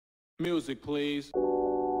Music, please.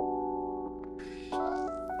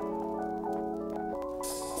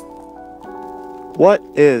 What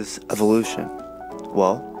is evolution?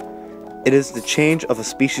 Well, it is the change of a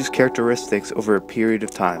species' characteristics over a period of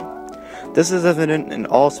time. This is evident in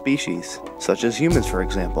all species, such as humans, for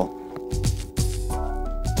example.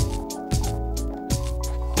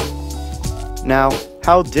 Now,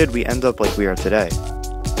 how did we end up like we are today?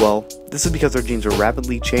 Well, this is because our genes were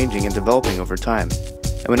rapidly changing and developing over time.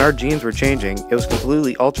 And when our genes were changing, it was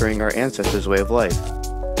completely altering our ancestors' way of life.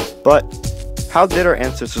 But, how did our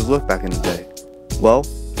ancestors look back in the day? Well,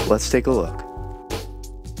 let's take a look.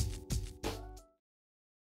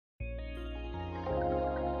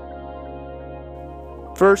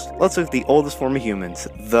 First, let's look at the oldest form of humans,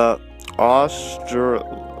 the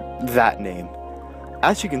that name.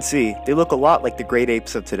 As you can see, they look a lot like the great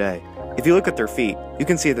apes of today. If you look at their feet, you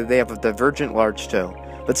can see that they have a divergent large toe,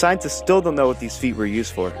 but scientists still don't know what these feet were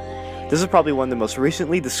used for. This is probably one of the most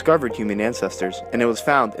recently discovered human ancestors, and it was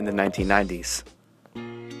found in the 1990s.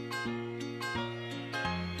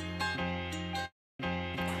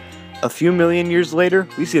 A few million years later,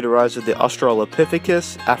 we see the rise of the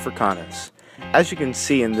Australopithecus africanus. As you can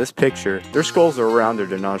see in this picture, their skulls are rounder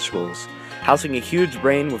than our skulls, housing a huge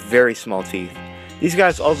brain with very small teeth. These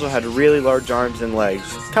guys also had really large arms and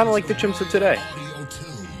legs, kind of like the chimps of today.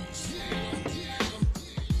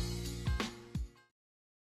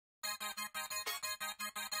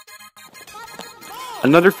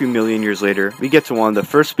 Another few million years later, we get to one of the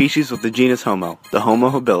first species of the genus Homo, the Homo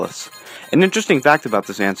habilis. An interesting fact about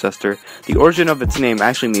this ancestor, the origin of its name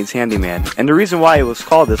actually means handyman, and the reason why it was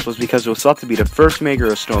called this was because it was thought to be the first maker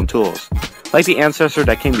of stone tools. Like the ancestor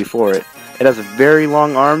that came before it, it has very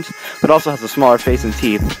long arms, but also has a smaller face and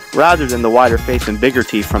teeth, rather than the wider face and bigger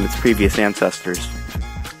teeth from its previous ancestors.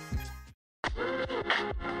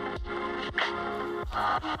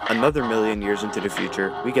 Another million years into the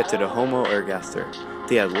future, we get to the Homo ergaster.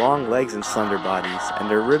 They had long legs and slender bodies, and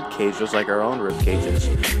their rib cage was like our own rib cages,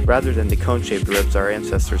 rather than the cone-shaped ribs our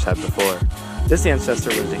ancestors had before. This ancestor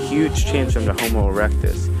was a huge change from the Homo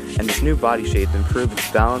erectus, and this new body shape improved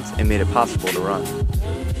its balance and made it possible to run.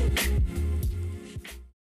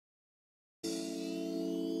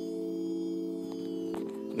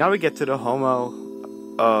 Now we get to the Homo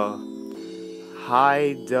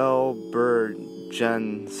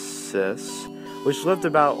heidelbergensis, which lived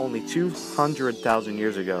about only 200,000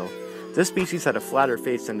 years ago. This species had a flatter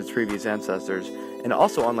face than its previous ancestors, and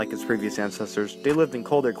also unlike its previous ancestors, they lived in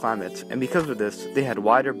colder climates, and because of this, they had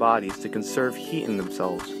wider bodies to conserve heat in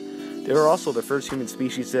themselves. They were also the first human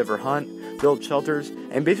species to ever hunt, build shelters,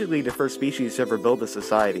 and basically the first species to ever build a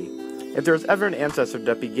society. If there was ever an ancestor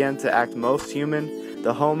that began to act most human,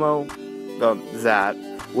 the Homo that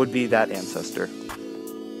would be that ancestor.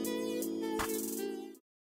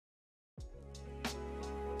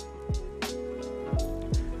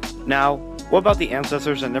 Now, what about the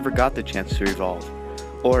ancestors that never got the chance to evolve?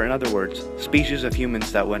 Or in other words, species of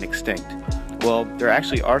humans that went extinct? Well, there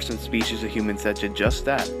actually are some species of humans that did just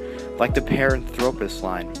that, like the Paranthropus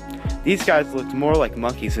line. These guys looked more like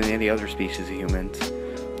monkeys than any other species of humans.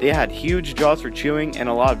 They had huge jaws for chewing and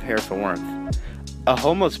a lot of hair for warmth. A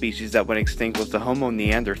Homo species that went extinct was the Homo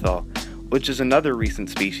neanderthal, which is another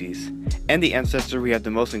recent species, and the ancestor we have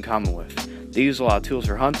the most in common with. They used a lot of tools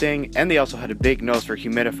for hunting, and they also had a big nose for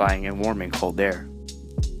humidifying and warming cold air.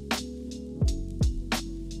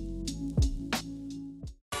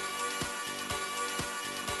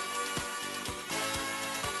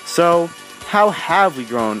 So, how have we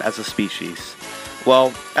grown as a species?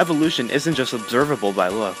 Well, evolution isn't just observable by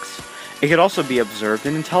looks. It could also be observed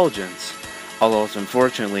in intelligence. Although it's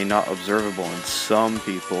unfortunately not observable in some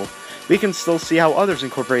people, we can still see how others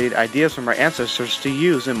incorporated ideas from our ancestors to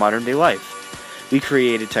use in modern day life. We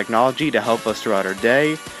created technology to help us throughout our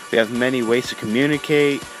day, we have many ways to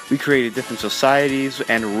communicate, we created different societies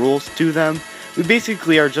and rules to them. We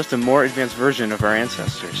basically are just a more advanced version of our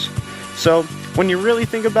ancestors. So, when you really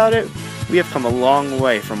think about it, we have come a long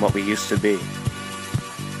way from what we used to be.